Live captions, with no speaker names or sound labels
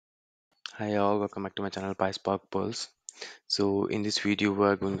Hi all, welcome back to my channel Pyspark Pearls. So in this video we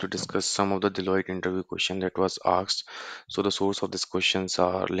are going to discuss some of the Deloitte interview question that was asked. So the source of these questions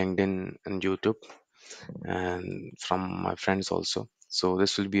are LinkedIn and YouTube and from my friends also. So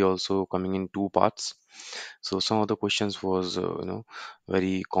this will be also coming in two parts. So some of the questions was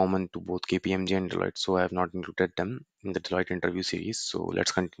very common to both KPMG and Deloitte. So I have not included them in the Deloitte interview series. So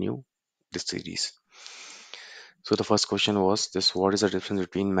let's continue this series. So the first question was this: what is the difference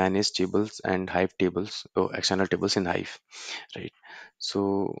between managed tables and Hive tables or external tables in Hive, right?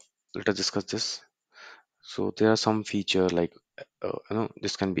 So let us discuss this. So there are some feature like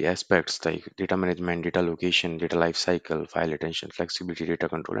this can be aspects like data management, data location, data lifecycle, file attention, flexibility, data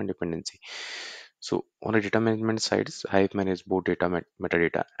control, and dependency. So on the data management side, Hive manages both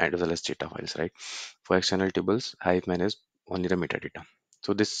metadata and as well as data files, right? For external tables, Hive manages only the metadata.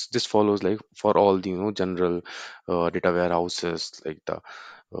 So this follows like for all the general data warehouses like uh,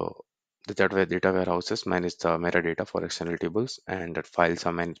 data warehouses manage the metadata for external tables, and that files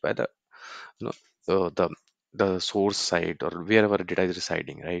are managed by the you know the source side or wherever data is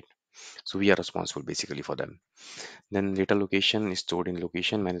residing, right? So we are responsible basically for them. Then data location is stored in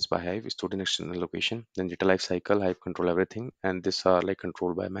location managed by Hive, is stored in external location. Then data life cycle, Hive control everything, and these are like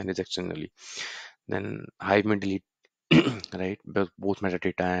controlled by managed externally. Then Hive may delete right, both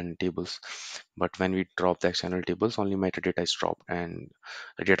metadata and tables. But when we drop the external tables, only metadata is dropped and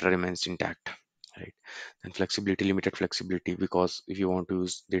the data remains intact, right? Then flexibility, limited flexibility, because if you want to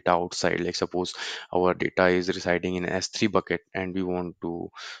use data outside, like suppose our data is residing in an S3 bucket and we want to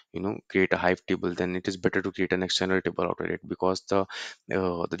create a Hive table, then it is better to create an external table out of it, because the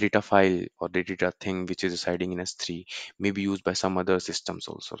data file or the data thing which is residing in S3 may be used by some other systems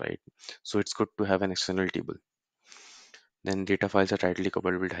also, right? So it's good to have an external table. Then data files are tightly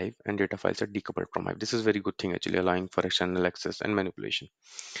coupled with Hive and data files are decoupled from Hive. This is very good thing actually, allowing for external access and manipulation.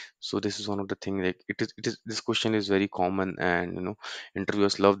 So this is one of the thing, like it is this question is very common, and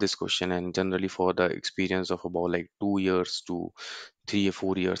interviewers love this question, and generally for the experience of about like 2 years to 3 or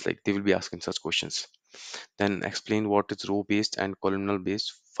 4 years, like they will be asking such questions. Then explain what is row based and columnal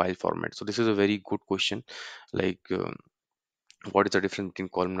based file format. So this is a very good question, like what is the difference between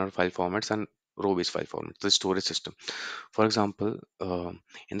columnar file formats and row-based file formats, the storage system. For example,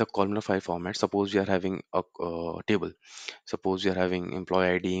 in the columnar file format, suppose we are having a table. Suppose we are having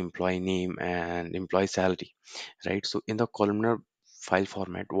employee ID, employee name, and employee salary, right? So in the columnar file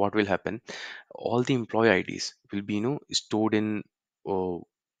format, what will happen? All the employee IDs will be stored in uh,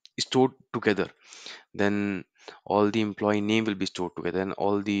 stored together. Then all the employee name will be stored together, and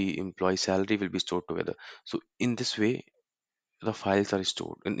all the employee salary will be stored together. So in this way the files are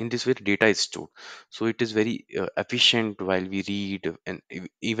stored, and in this way the data is stored. So it is very efficient while we read, and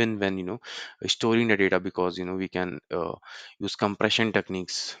even when storing the data, because we can use compression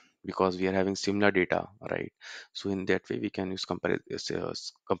techniques, because we are having similar data, right? So in that way we can use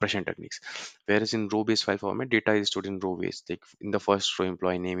compression techniques. Whereas in row based file format, data is stored in row based, like in the first row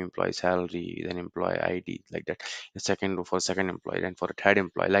employee name, employee salary, then employee ID, like that. The second row for second employee, and for a third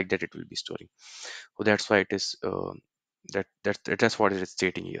employee, like that it will be storing. So that's why it is that's what it is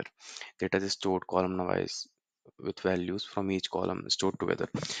stating here. Data is stored column wise with values from each column stored together.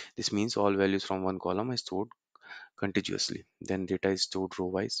 This means all values from one column are stored contiguously. Then data is stored row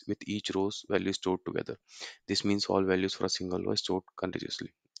wise with each row's value stored together. This means all values for a single row are stored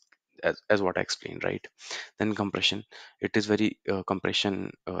contiguously, as what I explained, right? Then compression, it is very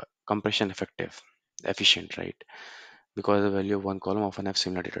compression effective, efficient, right? Because the value of one column often have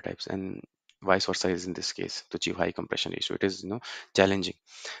similar data types, and vice versa is in this case to achieve high compression ratio. It is challenging.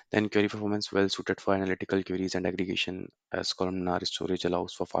 Then query performance, well suited for analytical queries and aggregation, as columnar storage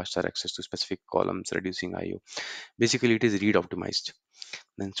allows for faster access to specific columns, reducing IO. Basically, it is read optimized.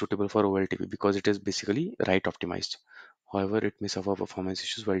 Then suitable for OLTP, because it is basically write optimized. However, it may suffer performance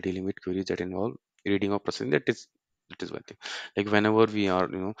issues while dealing with queries that involve reading or processing. That is one thing. Like whenever we are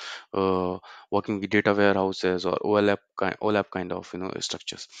working with data warehouses or OLAP kind of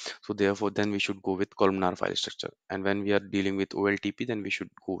structures. So therefore, then we should go with columnar file structure. And when we are dealing with OLTP, then we should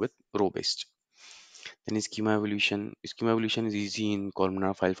go with row based. Then schema evolution. Schema evolution is easy in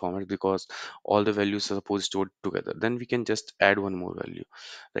columnar file format, because all the values are supposed stored together. Then we can just add one more value,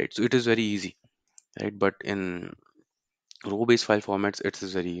 right? So it is very easy, right? But in row-based file formats, it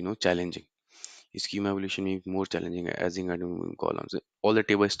is very challenging. Schema evolution is more challenging, as in adding columns. All the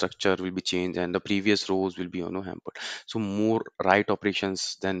table structure will be changed, and the previous rows will be hampered. So more write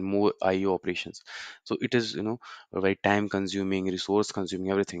operations than more IO operations. So it is very time consuming, resource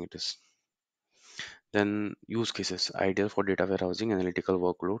consuming, everything it is. Then use cases, ideal for data warehousing, analytical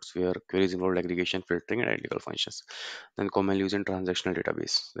workloads where queries involve aggregation, filtering, and analytical functions. Then common use in transactional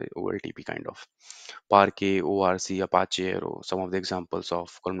database, the OLTP kind of. Parquet, ORC, Apache Arrow, some of the examples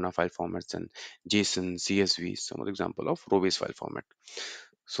of columnar file formats, and JSON, CSV, some of the example of row-based file format.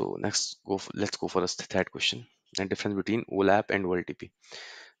 So next, let's go for the third question. The difference between OLAP and OLTP.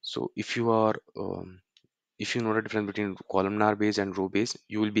 So if you know the difference between columnar based and row based,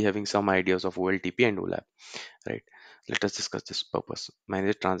 you will be having some ideas of OLTP and OLAP, right? Let us discuss this purpose.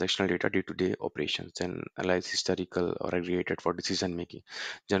 Manage transactional data, day-to-day operations, and analyze historical or aggregated for decision making.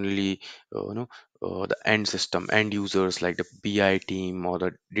 Generally, the end system, end users like the BI team or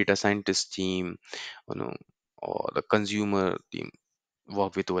the data scientist team, you know, or the consumer team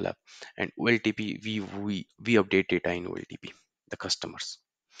work with OLAP. And OLTP, we update data in OLTP, the customers,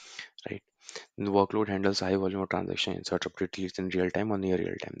 right? The workload handles high volume of transaction, insert update leads in real time or near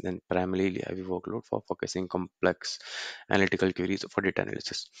real time. Then primarily heavy workload for focusing complex analytical queries for data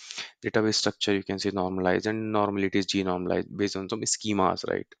analysis. Database structure, you can say normalized, and normally it is G-normalized based on some schemas,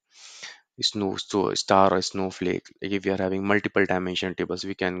 right? So star or snowflake. Like if we are having multiple dimension tables,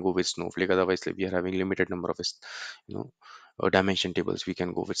 we can go with snowflake. Otherwise, like we are having limited number of you know dimension tables, we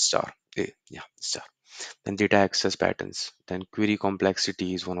can go with star. Yeah, star. Then data access patterns, then query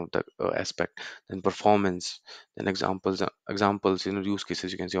complexity is one of the aspect. Then performance, then examples, use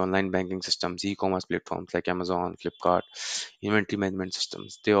cases, you can see online banking systems, e-commerce platforms like Amazon, Flipkart, inventory management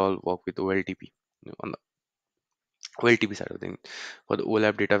systems, they all work with OLTP, on the OLTP side of things. For the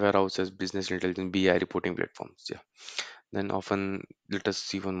OLAP data warehouses, business intelligence, BI reporting platforms. Yeah. Then often, let us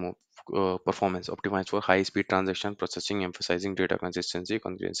see one more. Performance optimized for high speed transaction processing, emphasizing data consistency,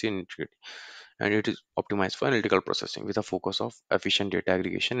 congruency, and integrity. And it is optimized for analytical processing with a focus of efficient data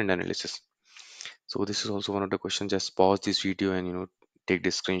aggregation and analysis. So this is also one of the questions. Just pause this video and take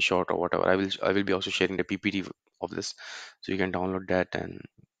this screenshot or whatever. I will be also sharing the PPT of this, so you can download that and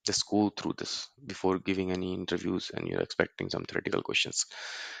just go through this before giving any interviews and you're expecting some theoretical questions.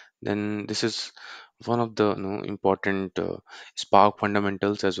 Then this is one of the important Spark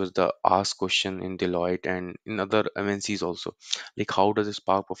fundamentals, as was the ask question in Deloitte and in other MNCs also. Like how does a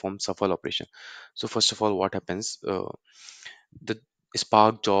Spark perform shuffle operation? So first of all, what happens? The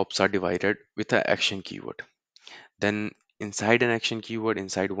Spark jobs are divided with an action keyword. Then inside an action keyword,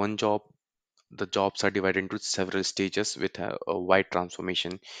 inside one job, the jobs are divided into several stages with a wide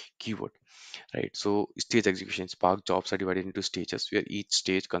transformation keyword, right? So stage execution, Spark jobs are divided into stages where each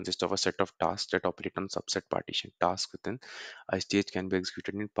stage consists of a set of tasks that operate on subset partition. Tasks within a stage can be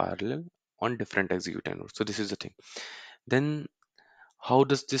executed in parallel on different executor nodes. So this is the thing. Then how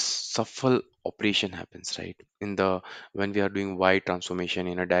does this shuffle operation happens, right? In the when we are doing wide transformation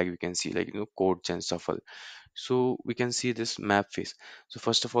in a DAG, we can see like codes and shuffle. So we can see this map phase. So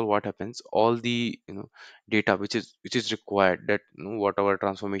first of all, what happens, all the data which is required, that whatever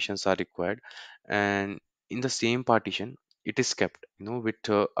transformations are required, and in the same partition it is kept with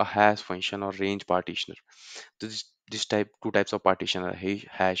a hash function or range partitioner. So this two types of partition are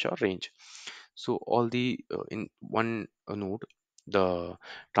hash or range. So all the in one node, the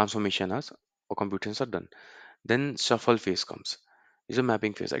transformation as or computations are done. Then shuffle phase comes. It's a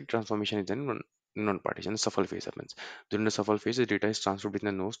mapping phase. Like transformation is then one non-partition. Shuffle phase happens. During the shuffle phase, the data is transferred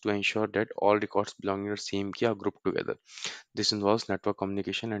between the nodes to ensure that all records belonging to the same key are grouped together. This involves network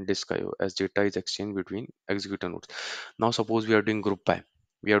communication and disk I/O as data is exchanged between executor nodes. Now, suppose we are doing group by.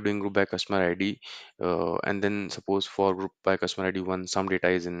 We are doing group by customer ID, and then suppose for group by customer ID one, some data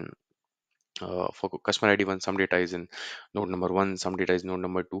is in for customer ID one, some data is in node number one, some data is node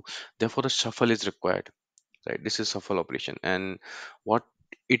number two. Therefore, the shuffle is required, right? This is shuffle operation, and what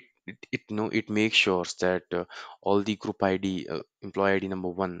it makes sure that all the group ID, employee ID number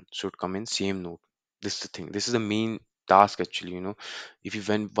one should come in same node. This is the thing. This is the main task actually. If you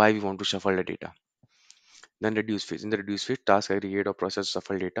when why we want to shuffle the data. Then reduce phase. In the reduce phase, task aggregate or process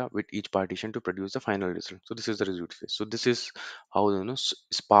shuffle data with each partition to produce the final result. So this is the reduce phase. So this is how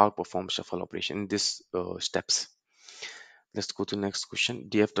Spark performs shuffle operation in this steps. Let's go to the next question.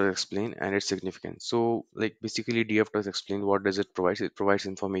 DF.explain and its significance. So, like basically, DF.explain, what does it provide? It provides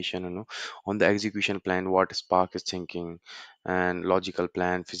information, on the execution plan, what Spark is thinking, and logical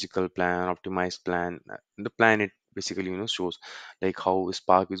plan, physical plan, optimized plan. The plan it basically, shows like how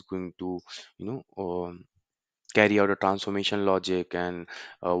Spark is going to, you know, um, carry out a transformation logic, and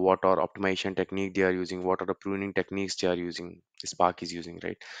what are optimization technique they are using, what are the pruning techniques they are using, Spark is using,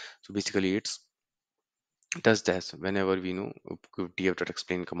 right? So basically, it's does this whenever we know give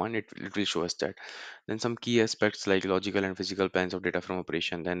df.explain command, it will show us that. Then some key aspects like logical and physical plans of data from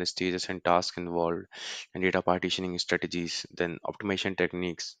operation, then stages and tasks involved, and data partitioning strategies, then optimization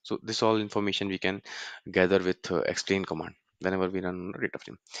techniques. So this all information we can gather with explain command whenever we run a data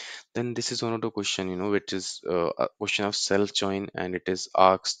frame. Then this is one of the question, which is a question of self join, and it is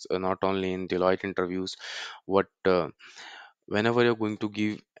asked not only in Deloitte interviews, what whenever you're going to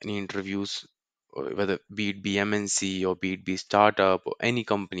give any interviews, whether be it BMNC or be it be startup or any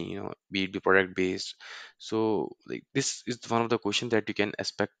company, be it be product based. So like this is one of the questions that you can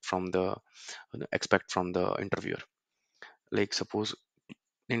expect from the interviewer. Like suppose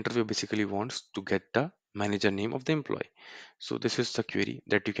the interviewer basically wants to get the manager name of the employee. So this is the query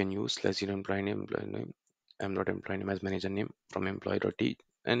that you can use. Let's your employee name. I'm not employee name as manager name from employee.t,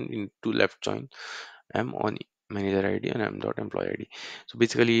 and in to left join I'm on manager ID and I'm dot employee ID. So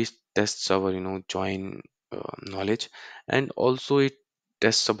basically it tests our join knowledge, and also it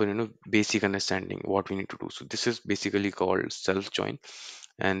tests our basic understanding what we need to do. So this is basically called self join,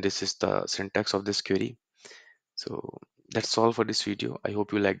 and this is the syntax of this query. So that's all for this video. I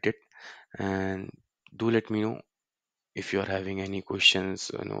hope you liked it, and do let me know if you are having any questions.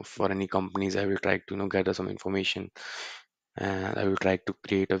 For any companies, I will try to gather some information, and I will try to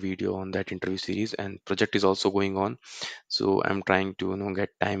create a video on that interview series. And project is also going on, so I'm trying to get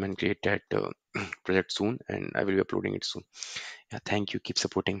time and create that project soon, and I will be uploading it soon. Yeah, thank you. Keep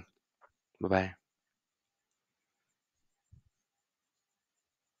supporting. Bye bye.